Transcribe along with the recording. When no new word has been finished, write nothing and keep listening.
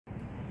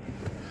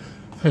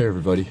Hey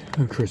everybody,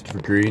 I'm Christopher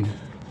Green.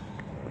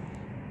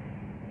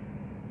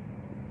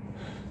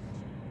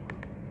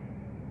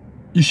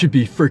 You should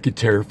be freaking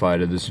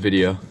terrified of this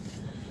video.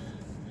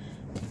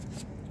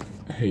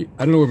 Hey,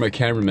 I don't know where my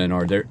cameramen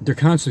are. They're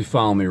constantly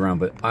following me around,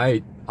 but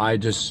I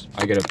gotta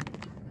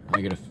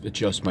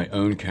adjust my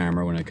own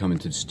camera when I come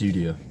into the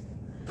studio.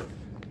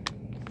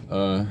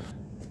 I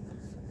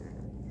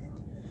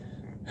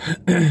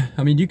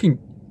mean, you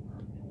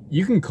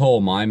can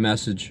call my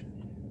message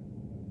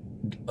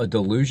a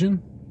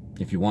delusion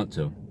if you want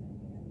to,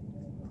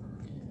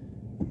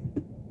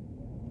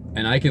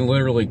 and I can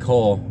literally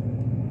call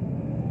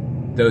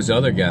those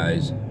other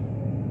guys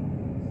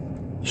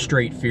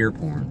straight fear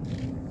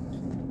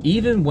porn.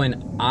 Even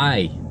when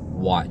I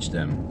watch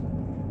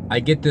them, I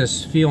get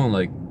this feeling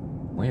like,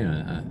 wait a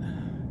minute,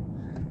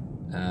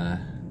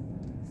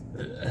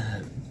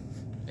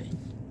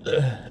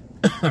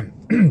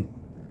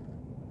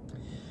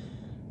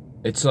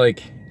 it's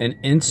like an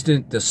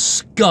instant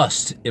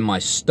disgust in my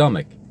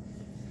stomach,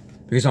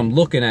 because I'm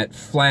looking at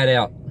flat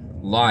out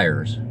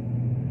liars,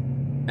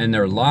 and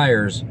they're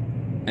liars,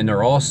 and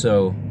they're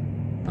also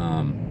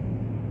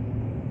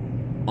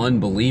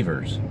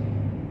unbelievers.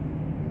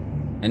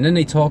 And then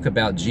they talk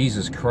about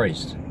Jesus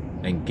Christ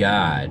and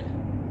God,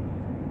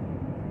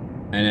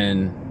 and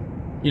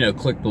then, you know,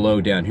 click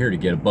below down here to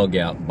get a bug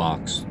out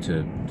box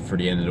for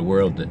the end of the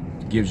world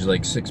that gives you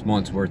like 6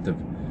 months worth of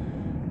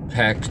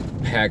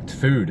packed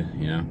food,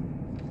 you know.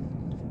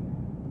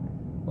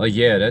 Like,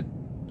 yeah,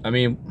 I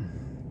mean,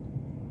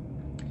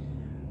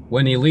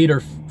 when the elite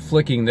are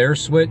flicking their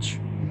switch,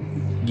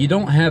 you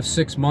don't have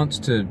 6 months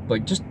to,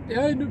 like, just,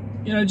 you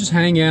know, just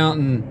hang out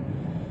and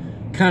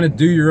kind of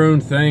do your own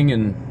thing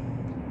and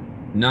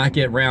not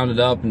get rounded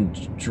up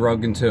and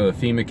drugged into a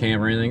FEMA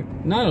camp or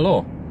anything. Not at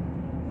all.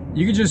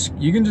 You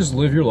can just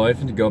live your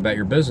life and go about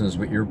your business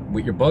with your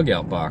bug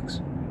out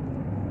box.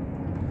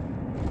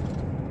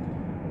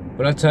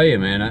 But I tell you,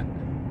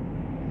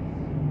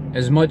 man,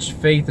 as much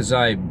faith as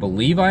I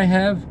believe I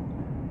have,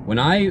 when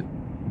I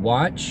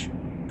watch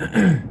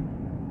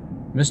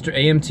Mr.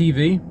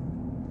 AMTV,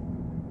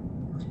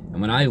 and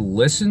when I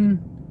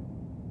listen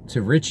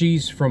to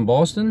Richie's from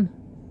Boston,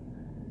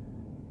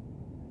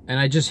 and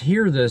I just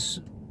hear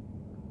this,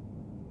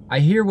 I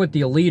hear what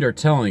the elite are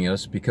telling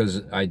us,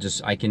 because I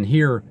can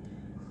hear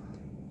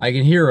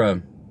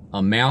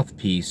a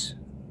mouthpiece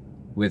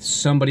with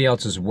somebody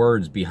else's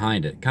words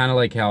behind it, kind of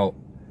like how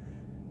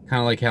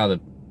the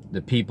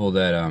people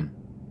that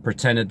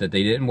pretended that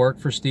they didn't work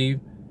for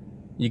Steve,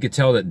 you could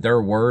tell that their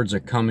words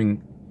are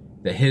coming,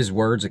 that his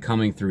words are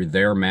coming through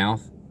their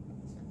mouth.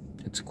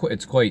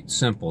 It's quite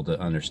simple to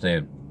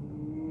understand.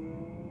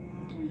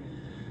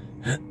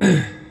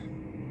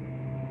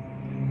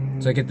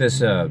 So I get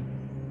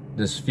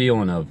this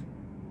feeling of,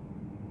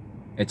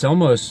 it's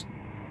almost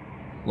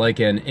like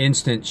an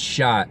instant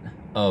shot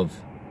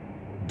of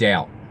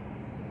doubt.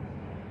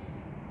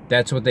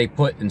 That's what they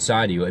put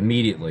inside of you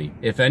immediately.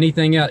 If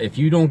anything else, if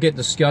you don't get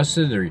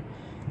disgusted or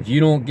if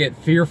you don't get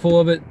fearful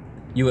of it,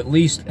 you at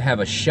least have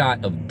a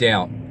shot of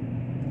doubt.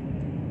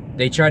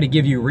 They try to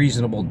give you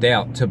reasonable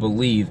doubt to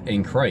believe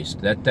in Christ.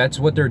 That's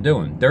what they're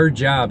doing. Their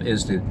job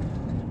is to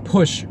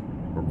push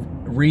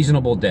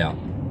reasonable doubt,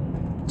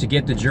 to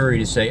get the jury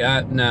to say,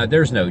 no,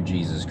 there's no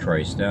Jesus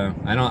Christ.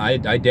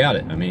 I doubt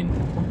it. I mean,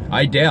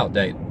 I doubt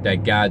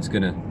that God's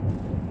gonna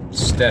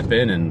step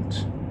in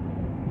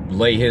and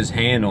lay his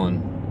hand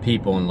on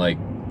people and, like,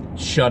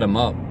 shut them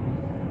up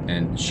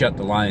and shut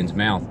the lion's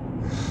mouth.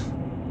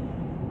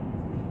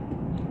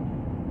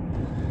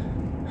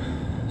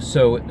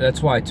 So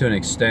that's why, to an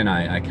extent,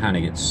 I kind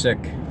of get sick,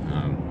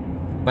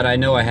 but I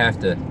know I have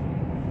to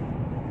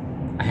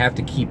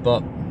keep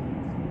up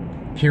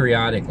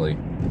periodically.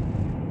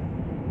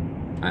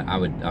 I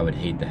would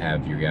hate to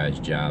have your guys'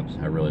 jobs.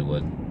 I really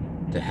would.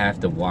 To have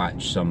to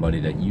watch somebody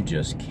that you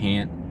just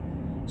can't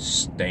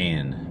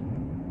stand,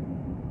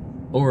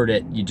 or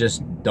that you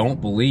just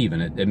don't believe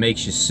in it. It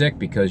makes you sick,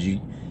 because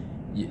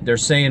they're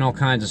saying all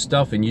kinds of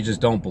stuff and you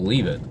just don't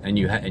believe it,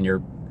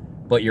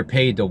 but you're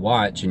paid to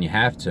watch, and you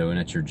have to, and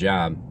it's your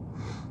job.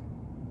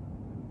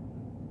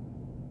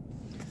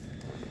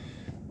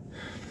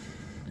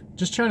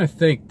 Just trying to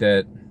think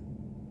that,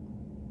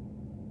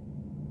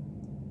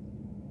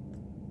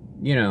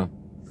 you know,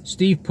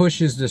 Steve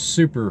pushes this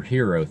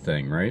superhero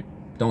thing, right?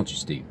 Don't you,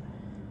 Steve?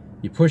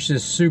 You push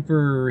this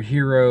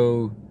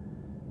superhero,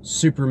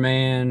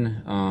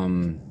 Superman,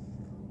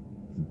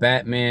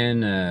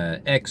 Batman,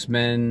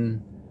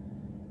 X-Men,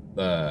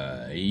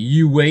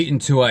 you wait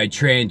until I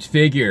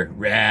transfigure,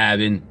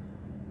 Robin.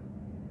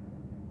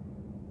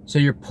 So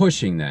you're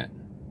pushing that.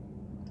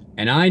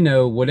 And I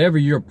know whatever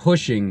you're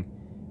pushing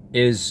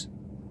it's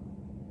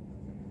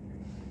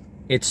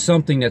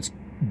something that's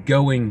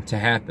going to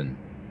happen.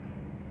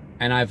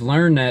 And I've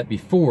learned that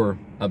before,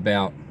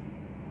 about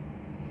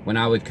when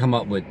I would come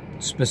up with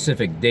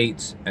specific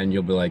dates, and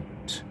you'll be like,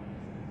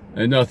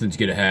 nothing's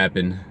gonna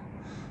happen.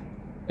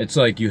 It's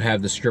like you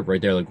have the script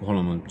right there, like, hold on,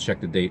 I'm gonna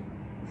check the date.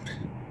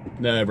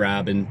 No,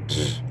 Robin.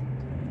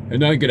 They're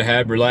not gonna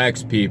have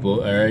relaxed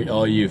people, alright?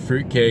 All you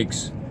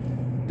fruitcakes,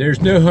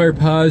 there's no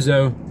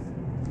harpazo.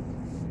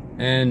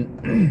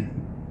 And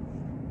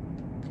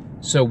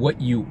so what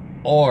you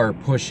are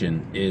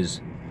pushing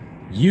is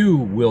you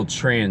will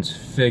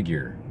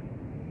transfigure.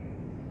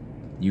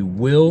 You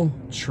will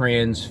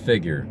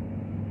transfigure.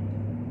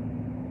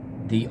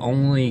 The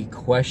only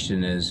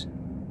question is,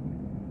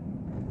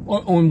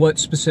 on what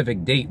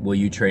specific date will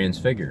you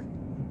transfigure?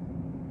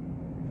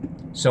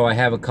 So I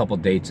have a couple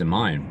dates in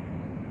mind.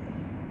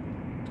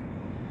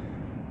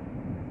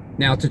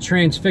 Now, to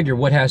transfigure,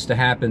 what has to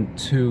happen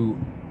to...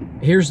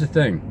 Here's the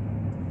thing.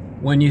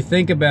 When you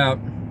think about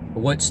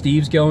what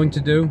Steve's going to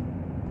do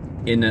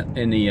in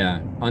the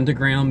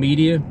underground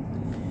media,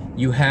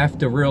 you have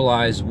to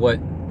realize what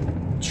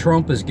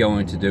Trump is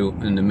going to do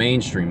in the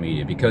mainstream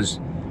media, because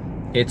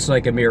it's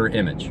like a mirror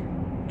image.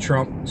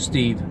 Trump,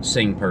 Steve,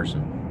 same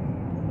person.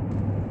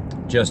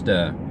 Just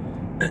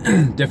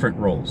different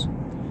roles.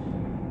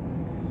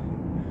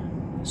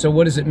 So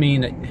what does it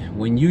mean that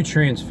when you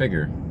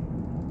transfigure,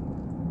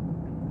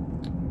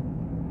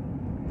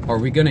 are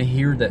we going to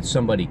hear that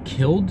somebody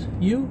killed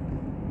you?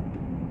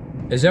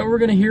 Is that what we're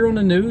going to hear on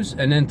the news?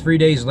 And then 3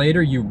 days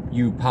later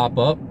you pop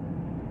up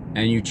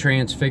and you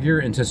transfigure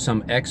into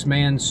some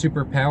X-Man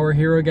superpower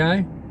hero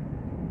guy?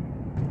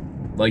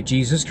 Like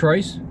Jesus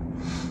Christ?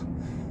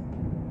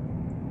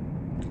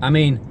 I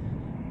mean,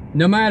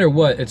 no matter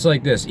what, it's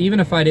like this. Even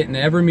if I didn't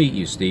ever meet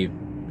you, Steve,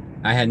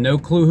 I had no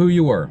clue who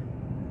you were.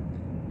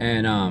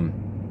 And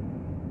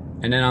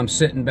then I'm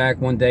sitting back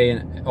one day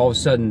and all of a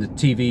sudden the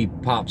TV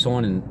pops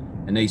on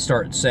and they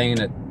start saying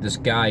that this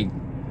guy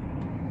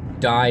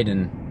died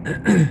and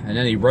and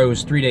then he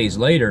rose 3 days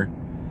later.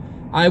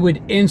 I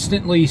would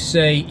instantly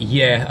say,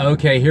 yeah,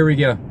 okay, here we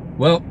go.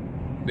 Well,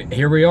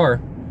 here we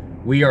are.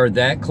 We are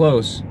that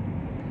close.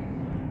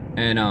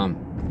 And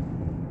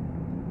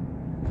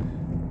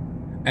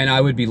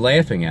I would be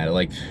laughing at it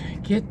like,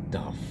 get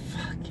the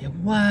fuck,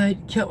 what?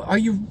 Are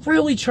you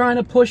really trying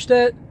to push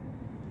that?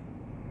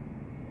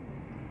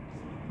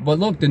 But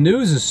look, the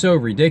news is so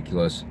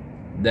ridiculous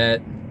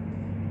that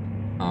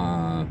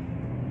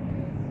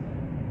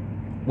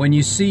when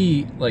you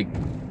see, like,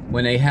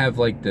 when they have,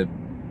 like, the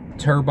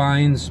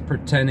turbines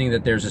pretending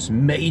that there's this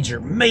major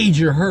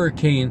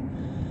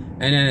hurricane,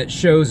 and then it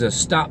shows a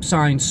stop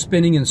sign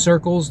spinning in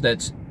circles,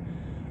 that's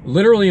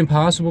literally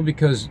impossible,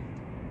 because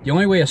the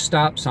only way a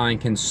stop sign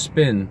can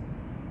spin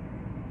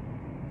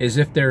is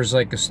if there's,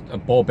 like, a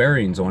ball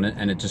bearings on it,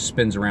 and it just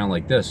spins around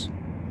like this.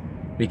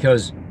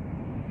 Because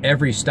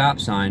every stop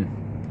sign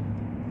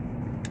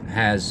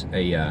has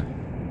a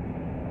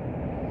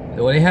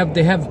well, they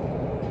have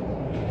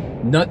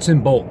nuts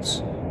and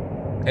bolts,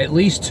 at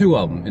least 2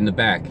 of them in the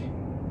back,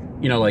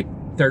 you know, like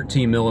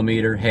 13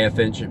 millimeter, ½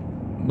 inch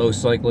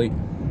most likely.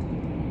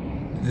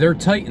 They're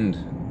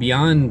tightened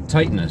beyond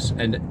tightness,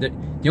 and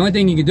the only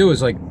thing you can do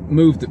is like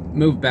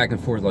move back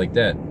and forth like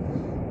that.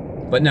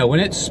 But no, when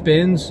it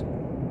spins,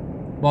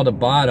 well, the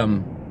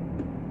bottom,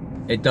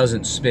 it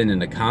doesn't spin in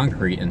the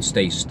concrete and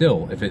stay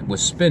still. If it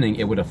was spinning,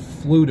 it would have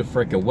flew the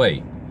frick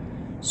away.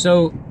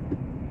 So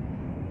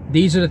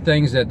these are the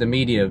things that the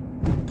media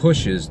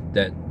pushes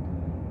that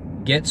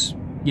gets,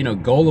 you know,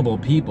 gullible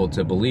people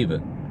to believe it.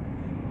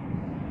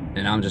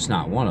 And I'm just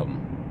not one of them.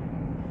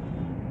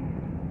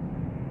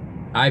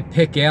 I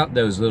pick out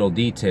those little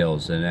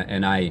details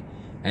and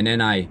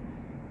then I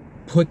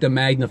put the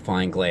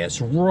magnifying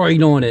glass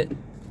right on it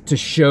to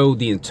show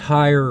the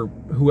entire,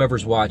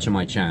 whoever's watching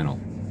my channel,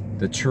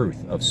 the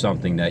truth of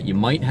something that you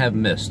might have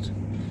missed.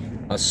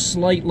 A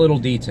slight little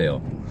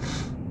detail.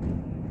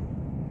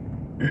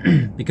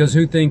 Because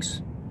who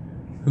thinks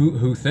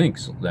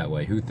that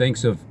way? Who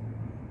thinks of,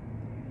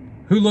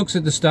 who looks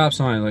at the stop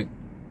sign like,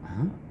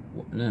 huh?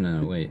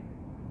 No, wait.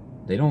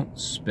 They don't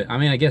spin. I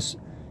mean, I guess,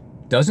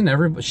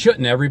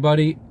 shouldn't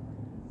everybody,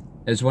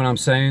 is what I'm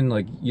saying.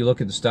 Like, you look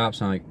at the stop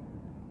sign like,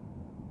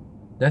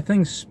 that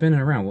thing's spinning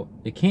around. Well,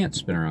 it can't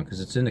spin around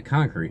because it's in the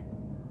concrete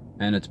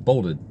and it's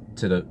bolted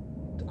to the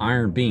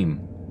iron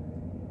beam.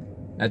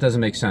 That doesn't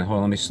make sense. Hold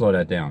on, let me slow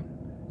that down.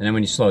 And then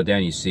when you slow it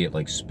down, you see it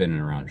like spinning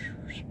around.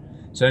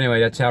 So anyway,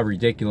 that's how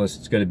ridiculous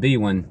it's going to be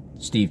when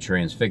Steve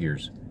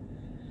transfigures.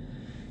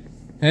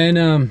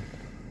 And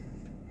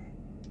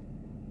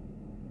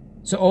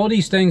so all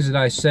these things that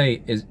I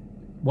say is,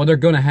 well, they're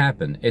going to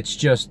happen. It's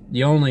just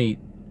the only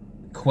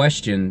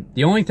question,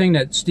 the only thing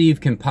that Steve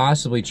can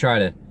possibly try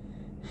to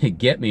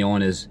get me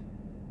on is,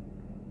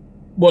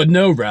 well,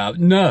 no, Rob,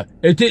 no,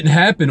 it didn't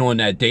happen on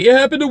that day. It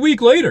happened a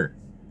week later.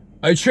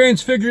 I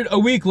transfigured a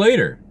week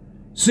later.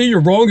 See,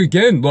 you're wrong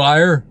again,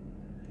 liar.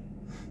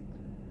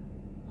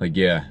 Like,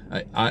 yeah,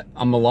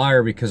 I'm a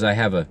liar because I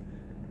have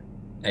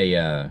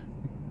an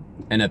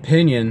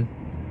opinion,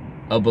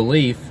 a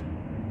belief,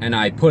 and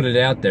I put it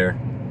out there.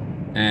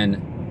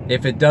 And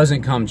if it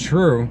doesn't come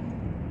true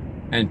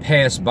and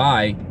pass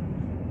by,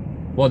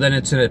 well, then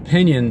it's an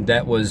opinion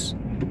that was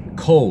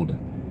cold.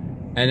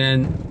 And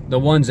then the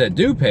ones that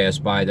do pass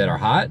by that are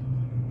hot,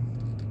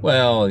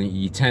 well,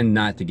 you tend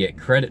not to get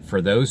credit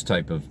for those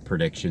type of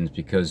predictions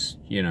because,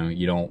 you know,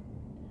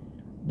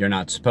 you're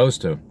not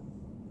supposed to.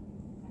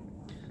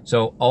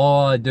 So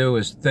all I do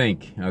is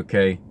think,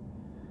 okay,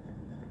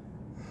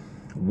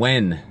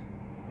 when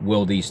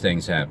will these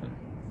things happen?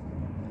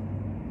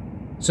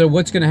 So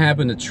what's going to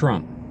happen to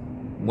Trump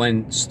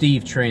when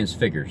Steve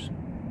transfigures?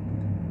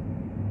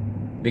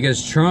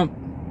 Because Trump,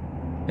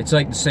 it's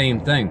like the same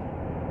thing.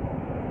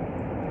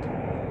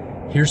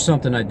 Here's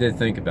something I did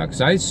think about,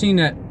 because I had seen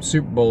that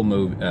Super Bowl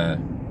movie,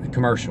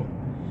 commercial,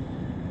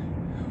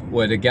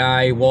 where the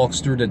guy walks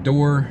through the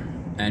door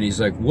and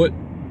he's like, what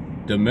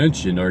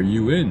dimension are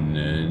you in,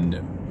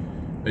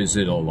 and is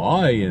it a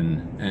lie?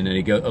 And then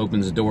he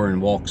opens the door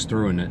and walks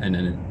through, and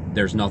then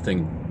there's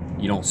nothing,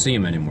 you don't see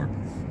him anymore.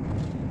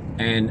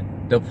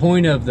 And the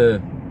point of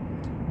the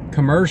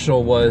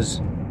commercial was,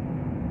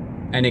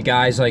 and the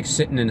guy's like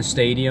sitting in a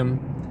stadium,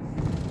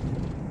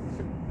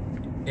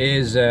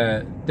 is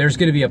there's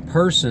going to be a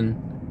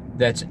person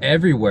that's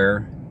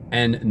everywhere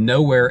and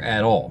nowhere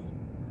at all.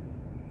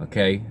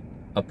 Okay?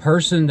 A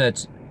person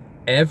that's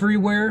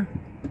everywhere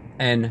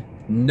and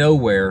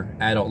nowhere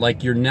at all.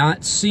 Like, you're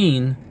not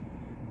seen,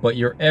 but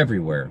you're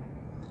everywhere.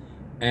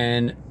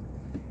 And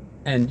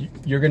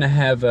you're going to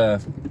have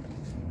a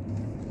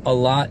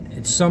lot,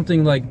 it's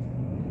something like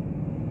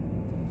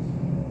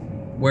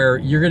where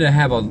you're going to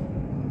have a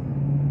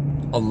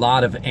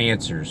lot of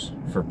answers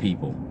for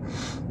people.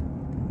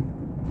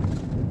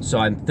 So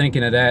I'm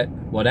thinking of that.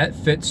 Well, that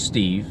fits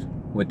Steve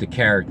with the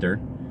character,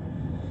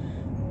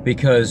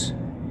 because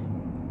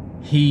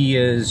he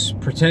is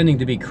pretending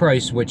to be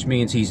Christ, which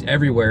means he's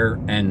everywhere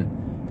and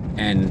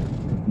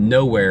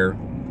nowhere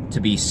to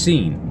be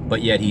seen,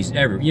 but yet he's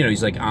everywhere. You know,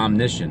 he's like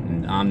omniscient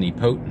and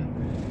omnipotent.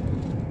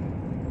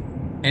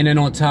 And then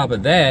on top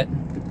of that,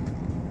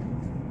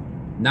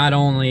 not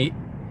only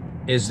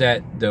is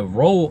that the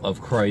role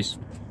of Christ,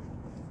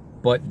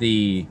 but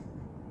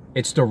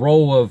it's the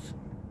role of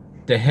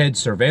the head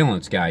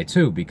surveillance guy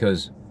too,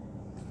 because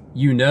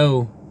you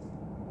know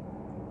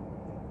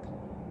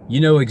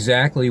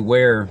exactly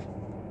where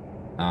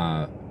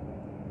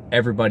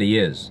everybody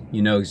is.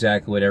 You know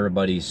exactly what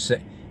everybody's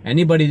saying.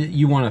 Anybody that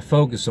you want to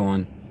focus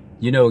on,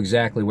 you know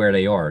exactly where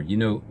they are. You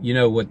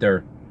know what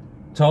they're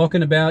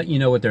talking about. You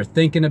know what they're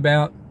thinking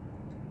about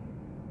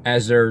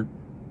as they're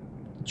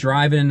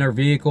driving in their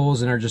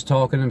vehicles and are just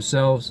talking to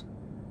themselves.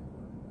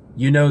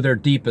 You know their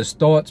deepest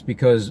thoughts,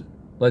 because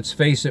let's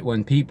face it,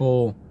 when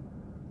people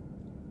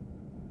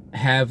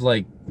have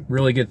like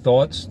really good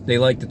thoughts, they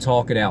like to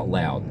talk it out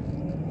loud.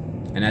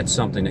 And that's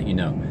something that you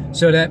know.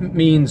 So that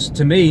means,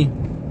 to me,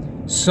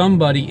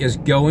 somebody is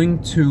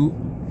going to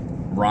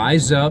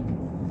rise up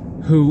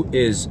who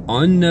is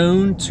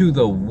unknown to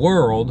the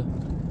world,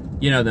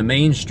 you know, the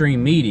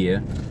mainstream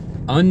media,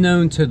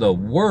 unknown to the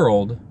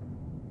world,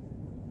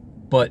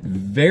 but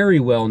very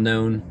well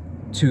known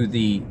to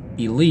the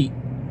elite,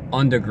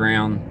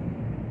 underground,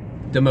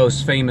 the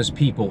most famous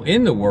people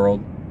in the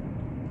world.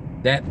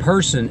 That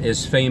person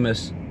is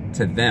famous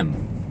to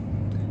them.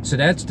 So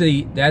that's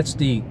the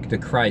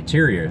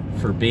criteria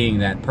for being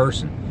that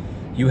person.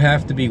 You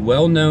have to be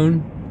well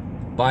known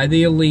by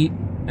the elite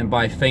and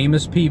by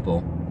famous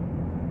people,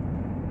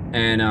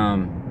 and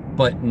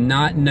but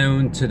not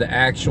known to the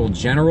actual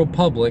general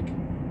public,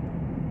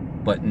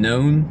 but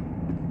known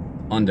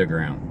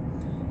underground.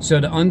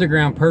 So the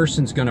underground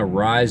person's going to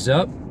rise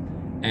up,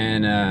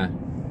 and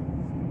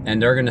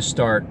they're going to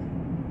start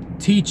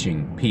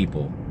teaching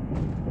people,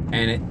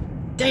 and it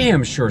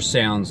damn sure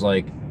sounds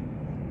like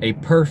a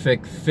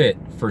perfect fit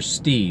for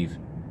Steve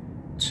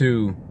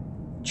to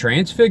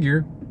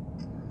transfigure,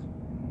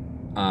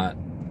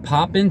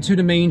 pop into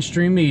the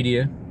mainstream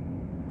media,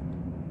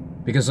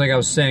 because like I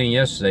was saying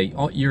yesterday,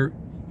 your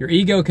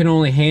ego can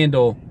only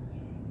handle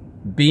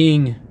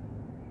being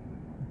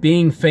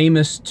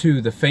famous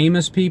to the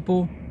famous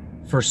people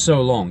for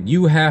so long.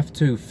 You have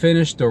to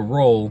finish the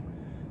role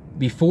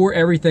before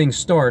everything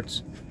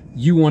starts.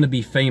 You want to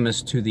be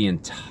famous to the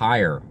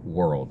entire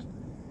world,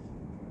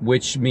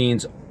 which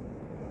means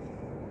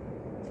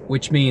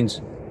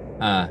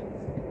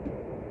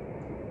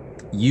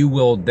you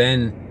will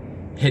then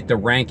hit the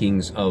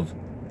rankings of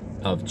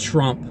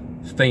Trump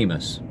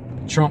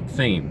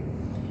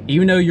fame.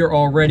 Even though you're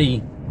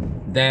already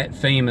that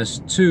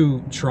famous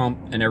to Trump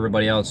and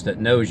everybody else that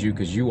knows you,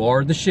 because you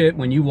are the shit.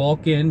 When you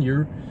walk in,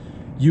 you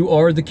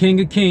are the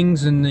king of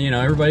kings, and you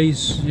know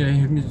everybody's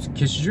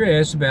kisses your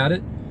ass about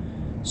it,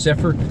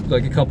 except for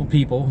like a couple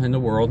people in the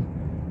world.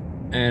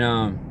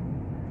 And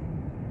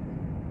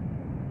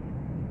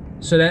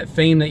so that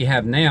fame that you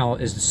have now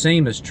is the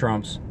same as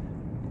Trump's,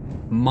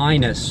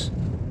 minus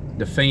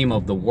the fame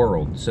of the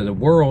world. So the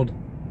world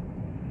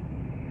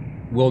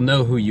will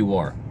know who you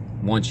are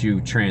once you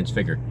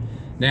transfigure.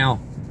 Now,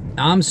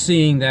 I'm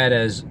seeing that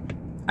as,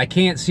 I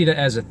just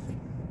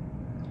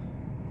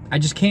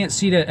can't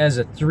see that as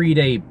a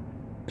 3-day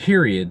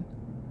period.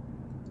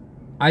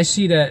 I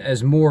see that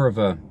as more of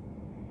a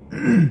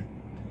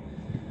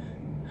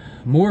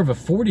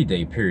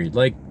 40-day period,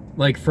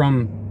 like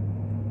from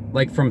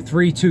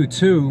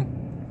 322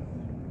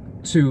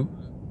 to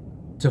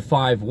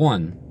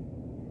 51.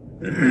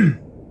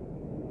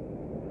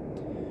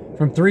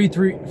 From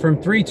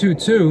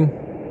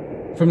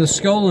 322 from the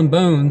Skull and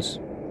Bones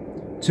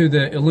to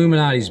the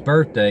Illuminati's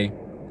birthday,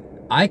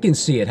 I can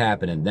see it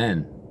happening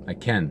then. I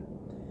can.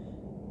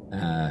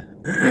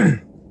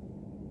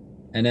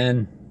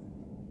 And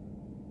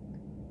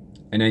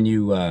then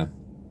you, I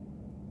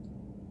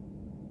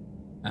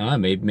don't know,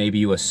 maybe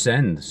you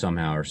ascend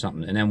somehow or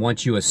something. And then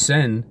once you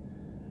ascend,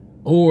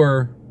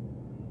 man,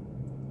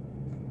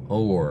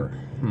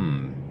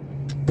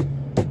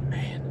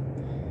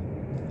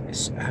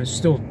 I'm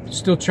still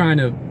trying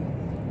to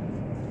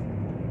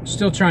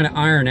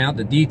iron out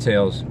the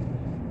details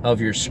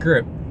of your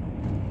script,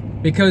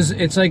 because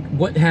it's like,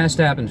 what has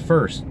to happen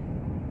first?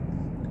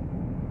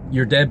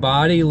 Your dead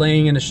body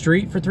laying in the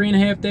street for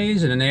 3.5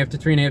 days, and then after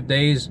 3.5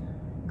 days,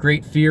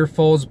 great fear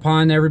falls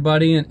upon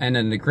everybody, and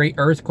then the great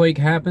earthquake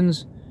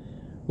happens.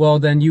 Well,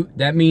 then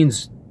that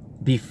means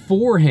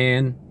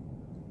beforehand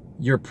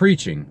you're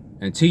preaching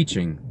and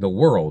teaching the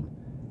world,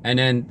 and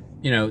then,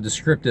 you know, the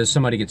script is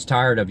somebody gets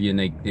tired of you and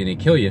they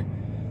kill you.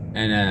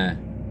 And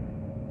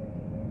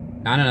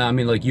I don't know, I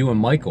mean, like you and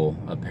Michael,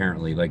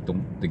 apparently, like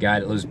the guy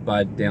that lives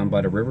down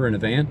by the river in the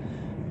van,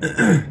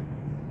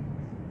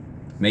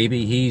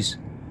 maybe he's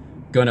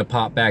gonna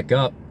pop back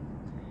up.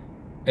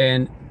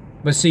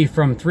 But see,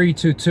 from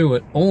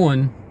 322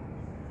 on,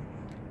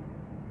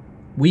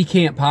 we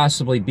can't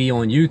possibly be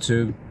on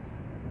YouTube.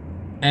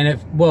 And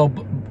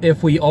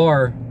if we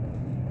are,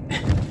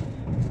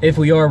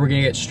 we're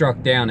gonna get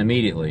struck down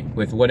immediately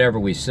with whatever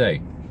we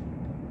say.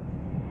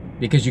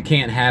 Because you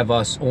can't have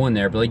us on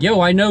there, but like,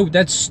 yo, I know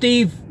that's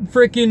Steve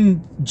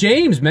freaking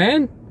James,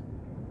 man.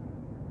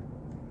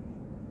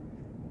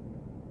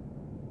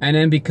 And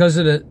then because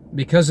of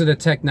the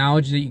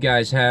technology that you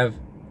guys have,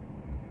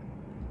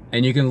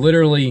 and you can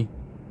literally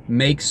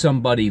make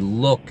somebody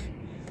look,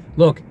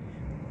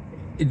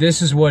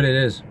 this is what it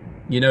is.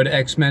 You know the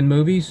X-Men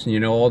movies, you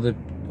know all the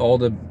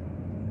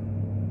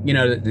you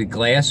know the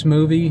Glass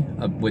movie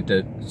with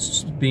the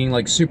being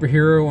like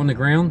superhero on the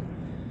ground.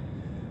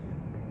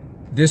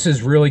 This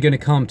is really going to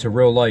come to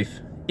real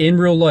life. In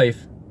real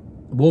life,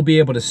 we'll be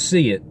able to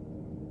see it.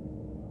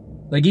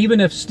 Like, even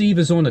if Steve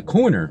is on the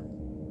corner,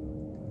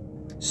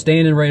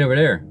 standing right over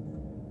there,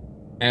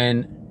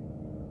 and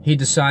he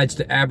decides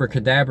to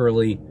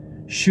abracadabrally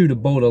shoot a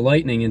bolt of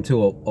lightning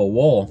into a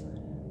wall,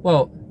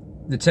 well,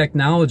 the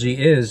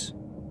technology is,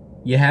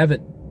 you have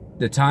it,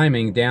 the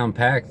timing down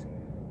packed.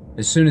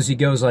 As soon as he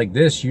goes like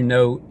this, you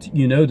know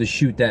to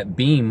shoot that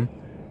beam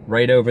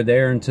right over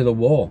there into the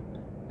wall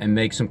and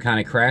make some kind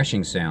of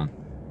crashing sound,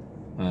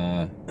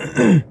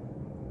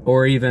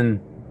 or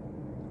even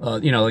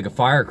you know, like a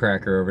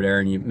firecracker over there,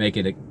 and you make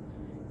it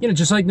you know,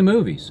 just like the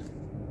movies,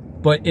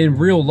 but in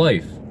real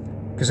life,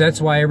 because that's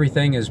why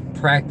everything is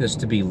practiced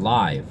to be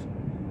live.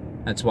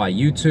 That's why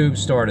YouTube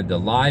started the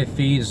live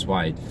feeds. That's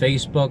why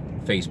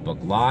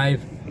Facebook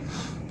Live,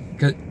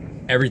 because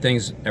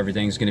everything's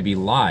going to be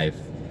live.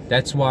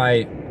 That's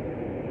why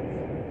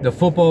the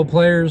football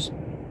players,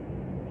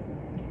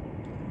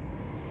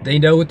 they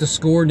know what the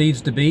score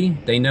needs to be.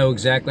 They know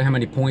exactly how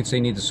many points they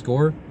need to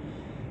score,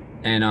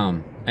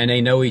 and they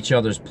know each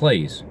other's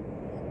plays,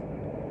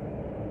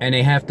 and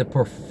they have to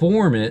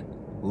perform it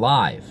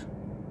live.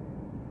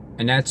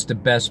 And that's the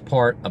best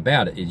part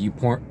about it, is you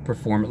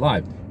perform it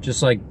live,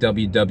 just like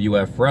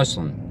WWF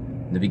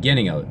wrestling, the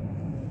beginning of it.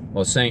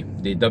 Well,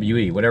 the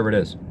WE, whatever it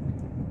is,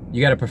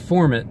 you got to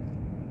perform it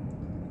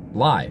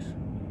live.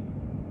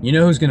 You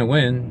know who's going to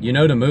win. You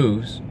know the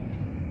moves.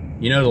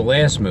 You know the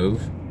last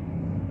move.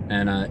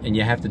 And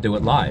you have to do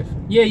it live.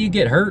 Yeah, you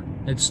get hurt.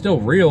 It's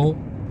still real.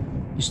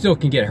 You still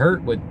can get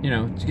hurt with, you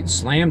know, get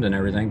slammed and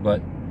everything,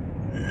 but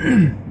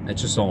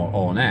it's just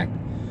all an act.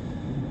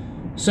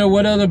 So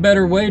what other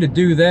better way to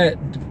do that,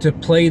 to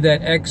play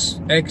that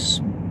Xbox,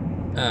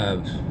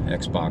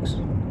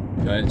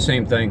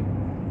 same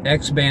thing,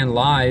 X-Band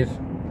live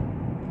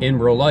in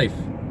real life.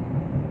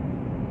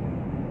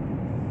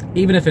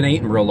 Even if it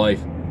ain't in real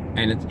life,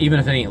 and even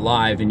if it ain't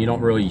live and you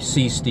don't really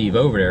see Steve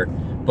over there,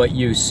 but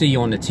you see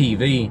on the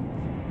TV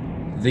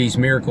these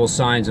miracle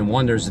signs and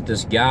wonders that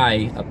this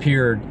guy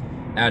appeared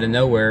out of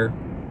nowhere,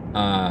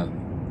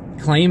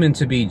 claiming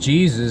to be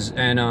Jesus,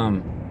 and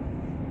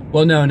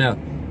well, no,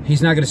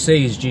 he's not going to say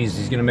he's Jesus.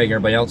 He's going to make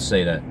everybody else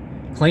say that,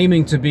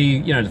 claiming to be,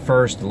 you know, the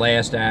first, the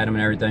last Adam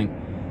and everything.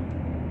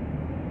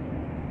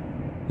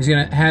 He's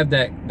going to have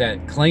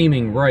that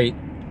claiming right,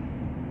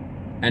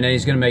 and then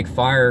he's going to make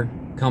fire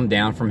come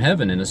down from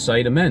heaven in the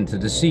sight of men to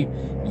deceive.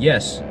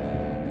 Yes.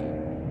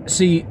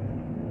 See,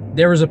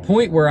 there was a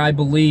point where I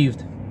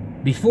believed,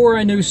 before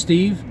I knew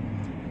Steve,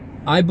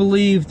 I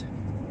believed,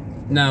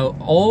 no,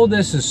 all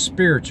this is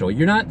spiritual.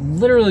 You're not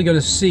literally going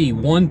to see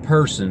one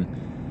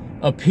person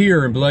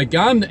appear and be like,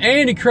 I'm the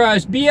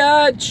Antichrist,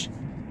 biatch.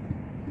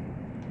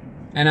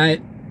 And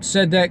I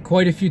said that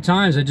quite a few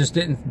times. I just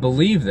didn't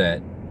believe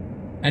that.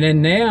 And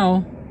then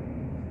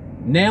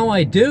now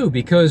I do,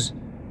 because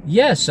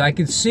yes, I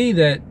could see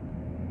that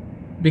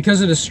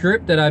because of the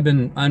script that I've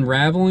been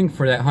unraveling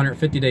for that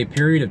 150-day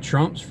period of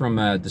Trump's from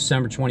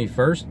December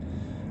 21st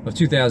of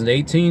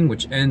 2018,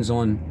 which ends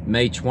on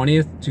May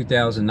 20th,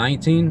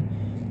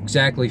 2019.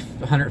 exactly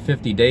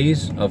 150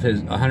 days of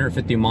his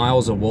 150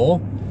 miles of wall.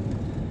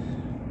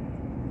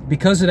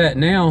 Because of that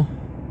now,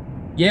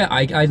 yeah,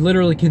 I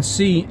literally can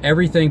see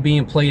everything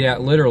being played out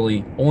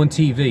literally on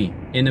TV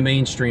in the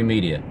mainstream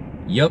media.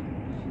 Yep.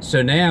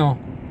 So now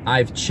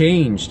I've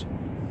changed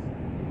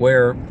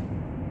where,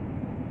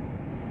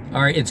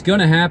 all right, it's going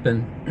to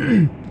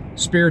happen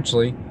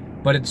spiritually,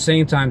 but at the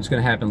same time it's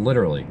going to happen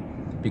literally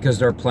because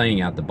they're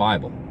playing out the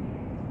Bible.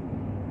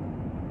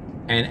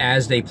 And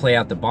as they play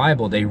out the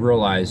Bible, they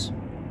realize,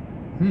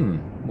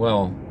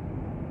 well,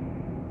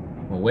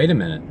 wait a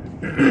minute.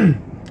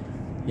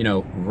 You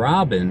know,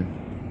 Robin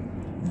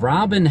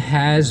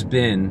has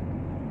been,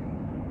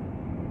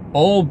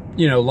 all,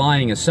 you know,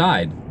 lying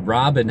aside,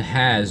 Robin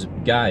has,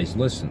 guys,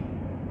 listen,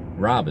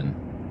 Robin,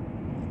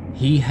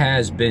 he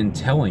has been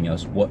telling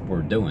us what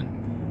we're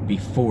doing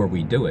before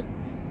we do it.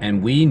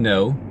 And we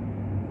know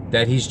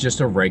that he's just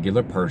a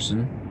regular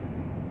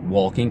person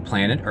walking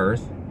planet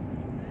Earth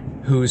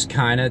who's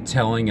kind of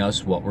telling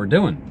us what we're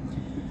doing.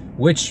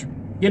 Which,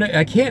 you know,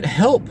 I can't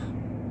help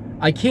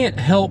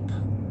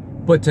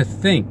but to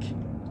think,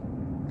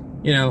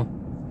 you know,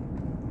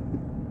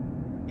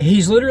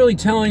 he's literally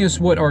telling us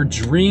what our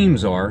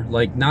dreams are,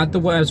 like not the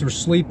as we're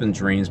sleeping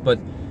dreams, but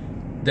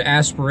the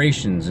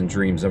aspirations and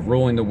dreams of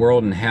ruling the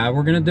world and how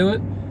we're going to do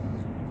it.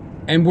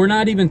 And we're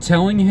not even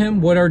telling him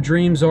what our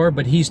dreams are,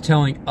 but he's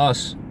telling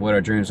us what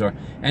our dreams are.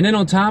 And then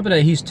on top of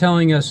that, he's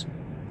telling us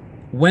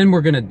when we're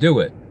going to do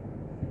it.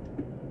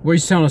 Where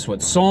he's telling us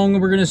what song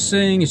we're going to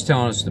sing, he's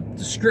telling us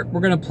the script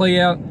we're going to play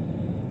out.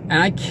 And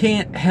I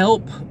can't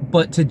help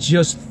but to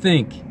just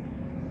think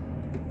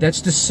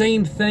that's the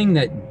same thing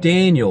that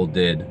Daniel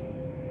did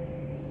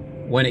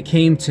when it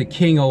came to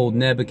King old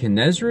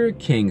Nebuchadnezzar,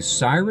 King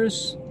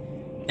Cyrus,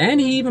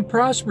 and he even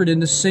prospered in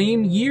the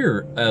same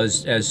year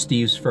as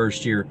Steve's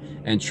first year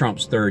and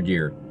Trump's third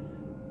year,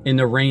 in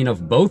the reign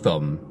of both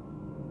of them.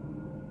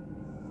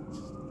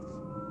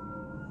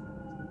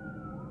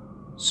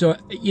 So,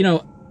 you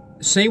know,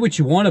 say what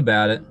you want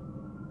about it,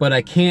 but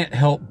I can't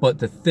help but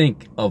to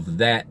think of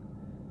that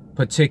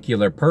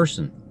particular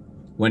person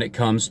when it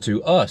comes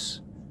to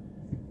us.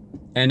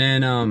 And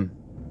then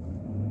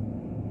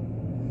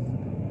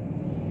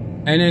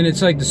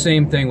it's like the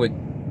same thing with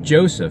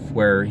Joseph,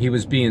 where he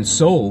was being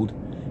sold.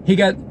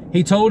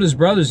 He told his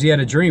brothers he had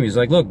a dream. He's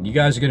like, look, you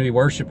guys are going to be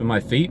worshiping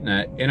my feet,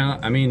 and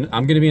I mean,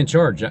 I'm going to be in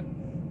charge. I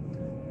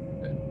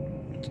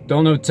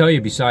don't know what to tell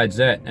you besides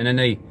that. And then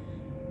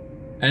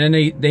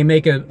they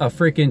make a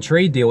freaking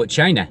trade deal with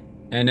China,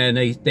 and then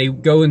they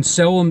go and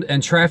sell him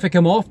and traffic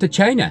him off to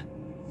China.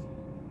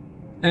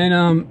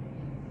 And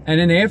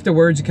then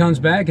afterwards he comes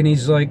back and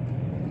he's like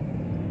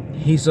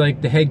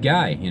the head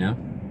guy, you know,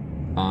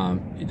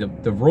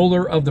 the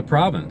ruler of the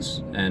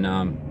province and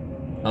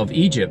of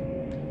Egypt.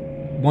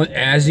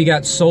 As he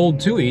got sold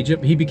to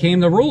Egypt, he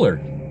became the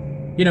ruler,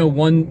 you know,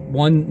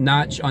 one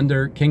notch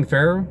under King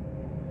Pharaoh.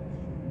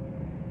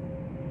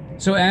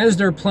 So as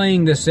they're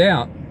playing this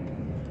out,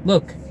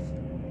 look,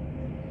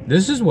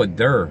 this is what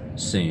they're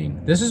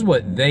seeing. This is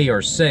what they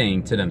are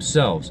saying to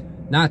themselves,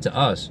 not to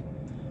us.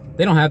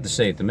 They don't have to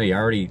say it to me. I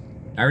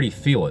already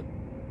feel it.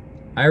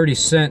 I already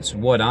sense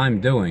what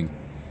I'm doing.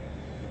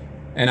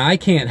 And I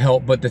can't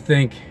help but to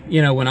think,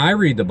 you know, when I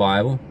read the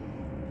Bible,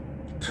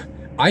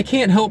 I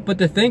can't help but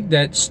to think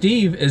that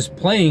Steve is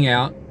playing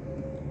out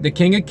the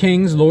King of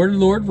Kings, Lord of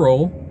Lords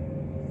role.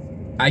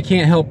 I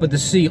can't help but to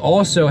see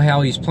also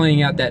how he's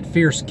playing out that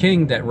fierce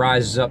king that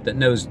rises up, that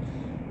knows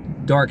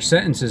dark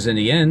sentences in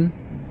the end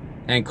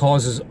and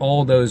causes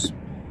all those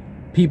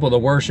people to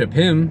worship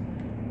him.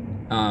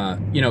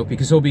 You know,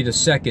 because he'll be the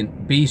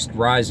second beast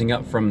rising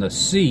up from the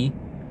sea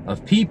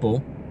of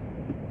people.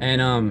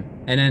 And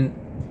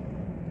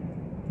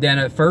then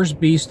at first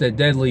beast, the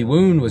deadly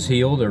wound was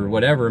healed or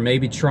whatever.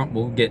 Maybe Trump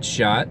will get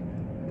shot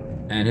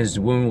and his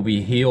wound will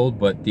be healed,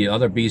 but the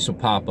other beast will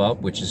pop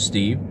up, which is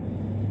Steve.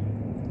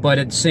 But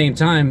at the same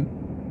time,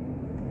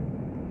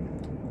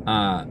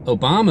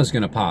 Obama's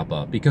going to pop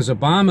up because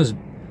Obama's,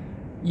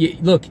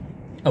 look,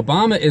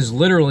 Obama is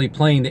literally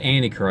playing the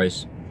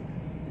Antichrist,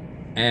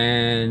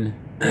 and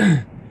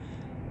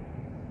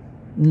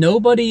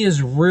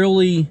nobody's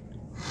really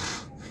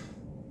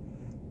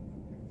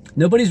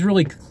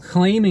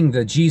claiming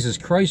the Jesus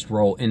Christ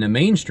role in the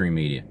mainstream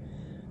media,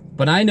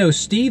 but I know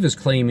Steve is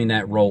claiming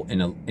that role in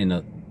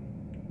the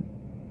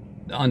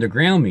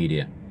underground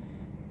media.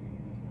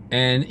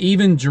 And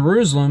even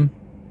Jerusalem,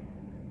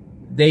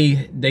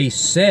 they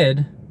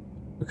said,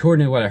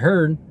 according to what I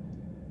heard,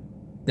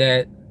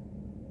 that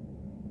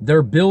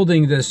they're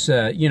building this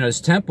you know, this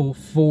temple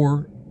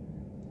for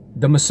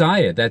the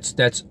Messiah.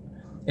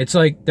 It's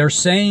like they're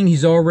saying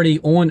he's already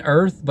on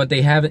earth, but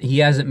he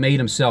hasn't made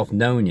himself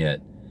known yet.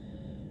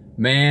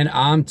 Man,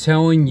 I'm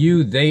telling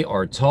you, they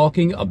are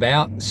talking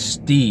about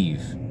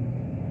Steve.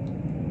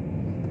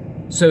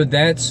 So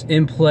that's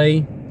in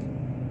play.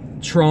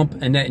 Trump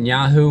and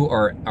Netanyahu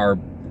are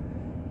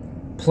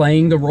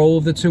playing the role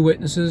of the two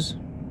witnesses,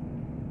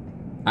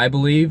 I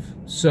believe,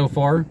 so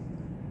far.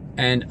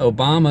 And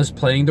Obama's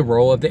playing the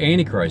role of the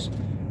Antichrist.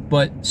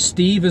 But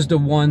Steve is the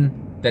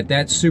one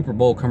that Super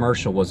Bowl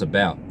commercial was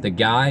about. The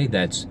guy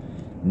that's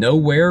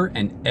nowhere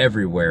and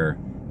everywhere,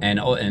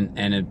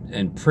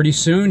 and pretty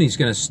soon he's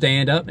going to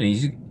stand up, and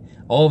he's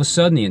all of a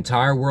sudden the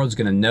entire world's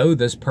going to know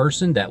this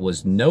person that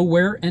was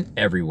nowhere and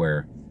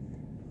everywhere.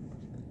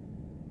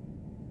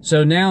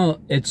 So now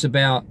it's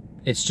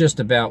just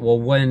about, well,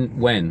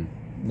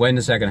 when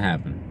is that going to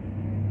happen?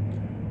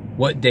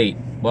 What date?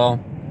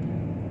 Well,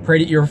 pray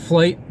that your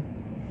flight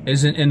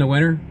isn't in the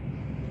winter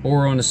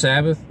or on the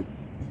Sabbath.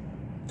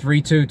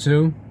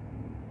 322.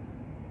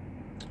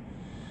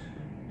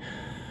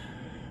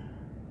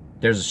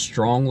 There's a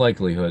strong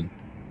likelihood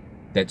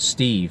that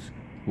Steve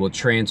will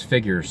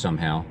transfigure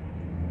somehow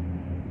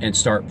and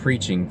start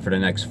preaching for the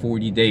next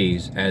 40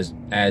 days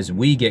as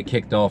we get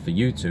kicked off of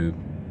YouTube,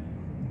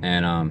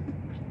 and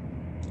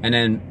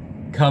then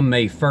come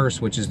May 1st,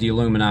 which is the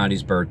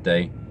Illuminati's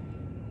birthday,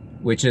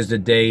 which is the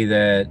day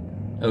that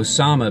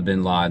Osama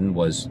bin Laden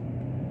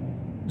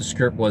the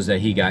script was that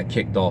he got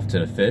kicked off to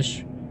the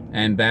fish.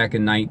 And back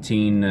in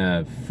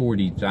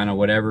 1940, I don't know,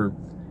 whatever,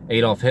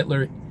 Adolf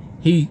Hitler,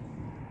 he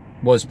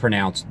was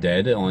pronounced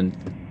dead on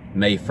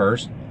May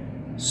 1st.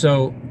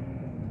 So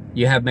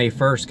you have May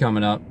 1st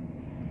coming up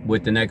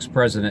with the next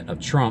president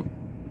of Trump.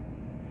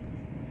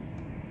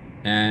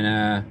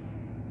 And,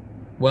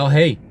 well,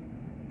 hey,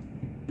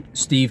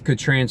 Steve could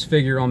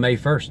transfigure on May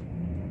 1st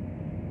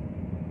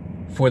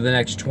for the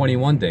next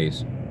 21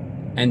 days.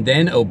 And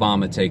then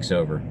Obama takes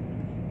over.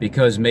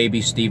 Because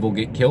maybe Steve will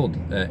get killed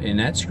in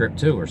that script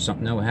too, or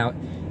something. No, how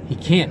he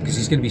can't, because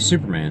he's going to be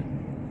Superman.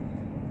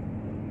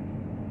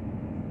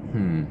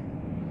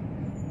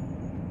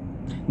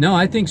 No,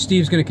 I think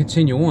Steve's going to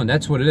continue on.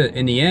 That's what it is.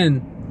 In the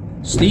end,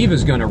 Steve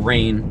is going to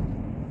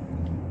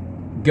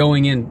reign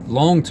going in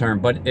long term,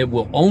 but it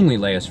will only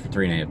last for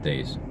 3.5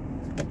 days.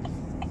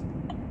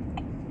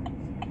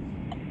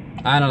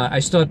 I don't know. I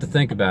still have to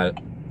think about it.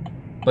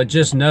 But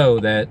just know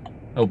that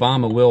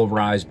Obama will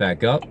rise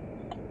back up,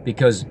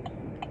 because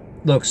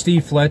look,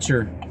 Steve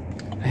Fletcher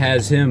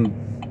has him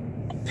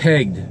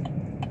pegged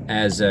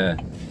as the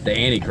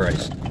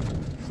Antichrist.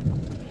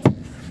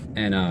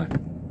 And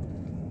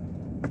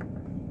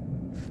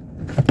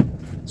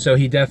so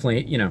he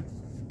definitely, you know,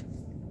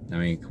 I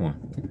mean, come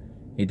on.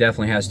 He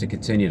definitely has to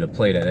continue to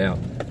play that out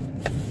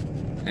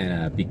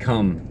and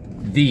become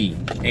the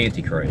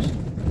Antichrist.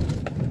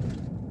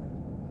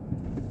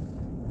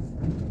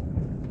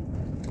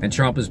 And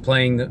Trump is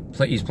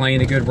he's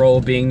playing a good role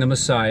of being the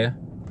Messiah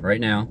right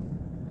now.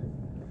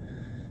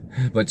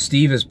 But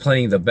Steve is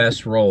playing the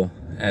best role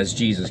as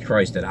Jesus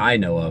Christ that I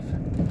know of.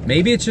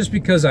 Maybe it's just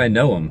because I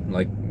know him.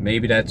 Like,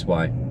 maybe that's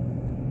why.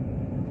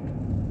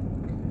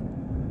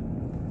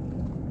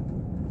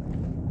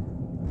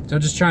 So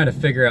I'm just trying to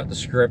figure out the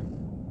script,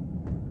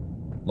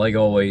 like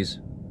always,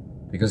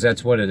 because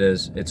that's what it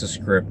is. It's a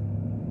script.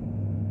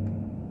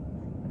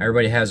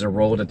 Everybody has a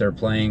role that they're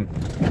playing,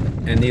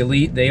 and the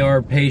elite, they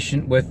are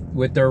patient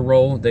with their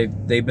role.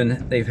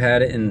 They've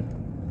had it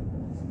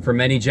for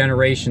many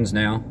generations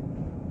now.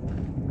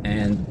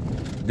 And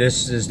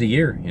this is the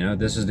year, you know,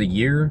 this is the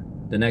year.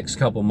 The next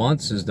couple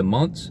months is the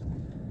months.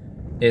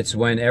 It's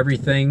when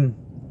everything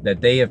that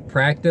they have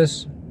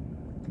practiced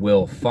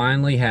will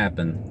finally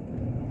happen.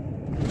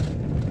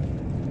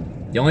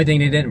 The only thing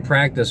they didn't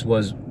practice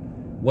was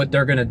what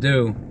they're going to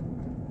do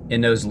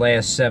in those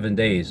last 7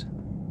 days.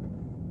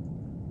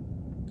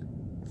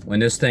 When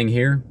this thing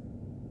here,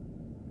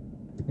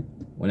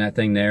 when that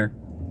thing there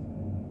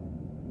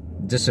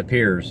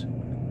disappears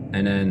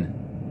and then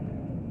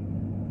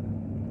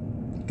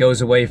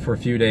goes away for a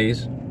few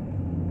days,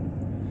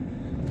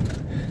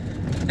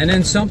 and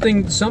then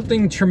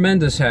something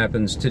tremendous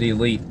happens to the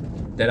elite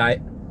that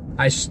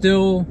I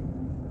still,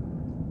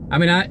 I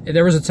mean,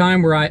 there was a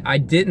time where I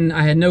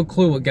had no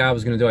clue what God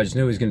was going to do. I just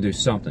knew he was going to do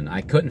something.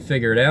 I couldn't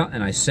figure it out,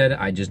 and I said it,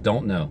 I just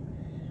don't know.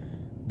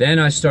 Then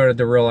I started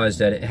to realize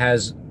that it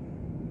has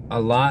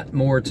a lot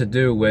more to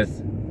do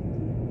with,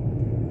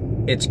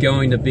 it's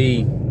going to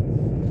be,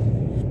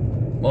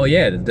 well,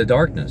 yeah, the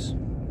darkness.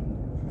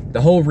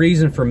 The whole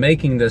reason for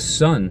making this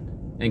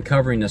sun and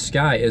covering the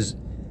sky is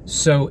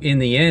so in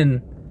the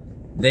end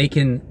they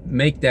can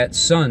make that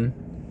sun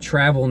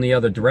travel in the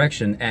other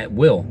direction at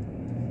will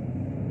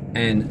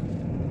and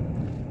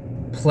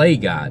play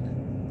God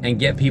and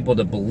get people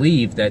to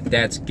believe that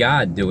that's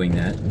God doing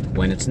that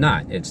when it's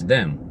not, it's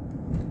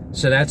them.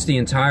 So that's the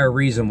entire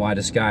reason why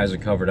the skies are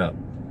covered up,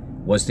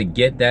 was to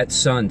get that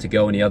sun to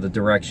go in the other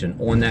direction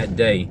on that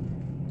day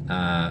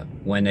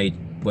when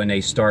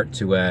they start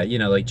to you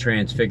know, like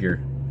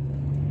transfigure.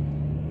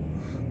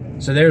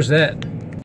 So there's that.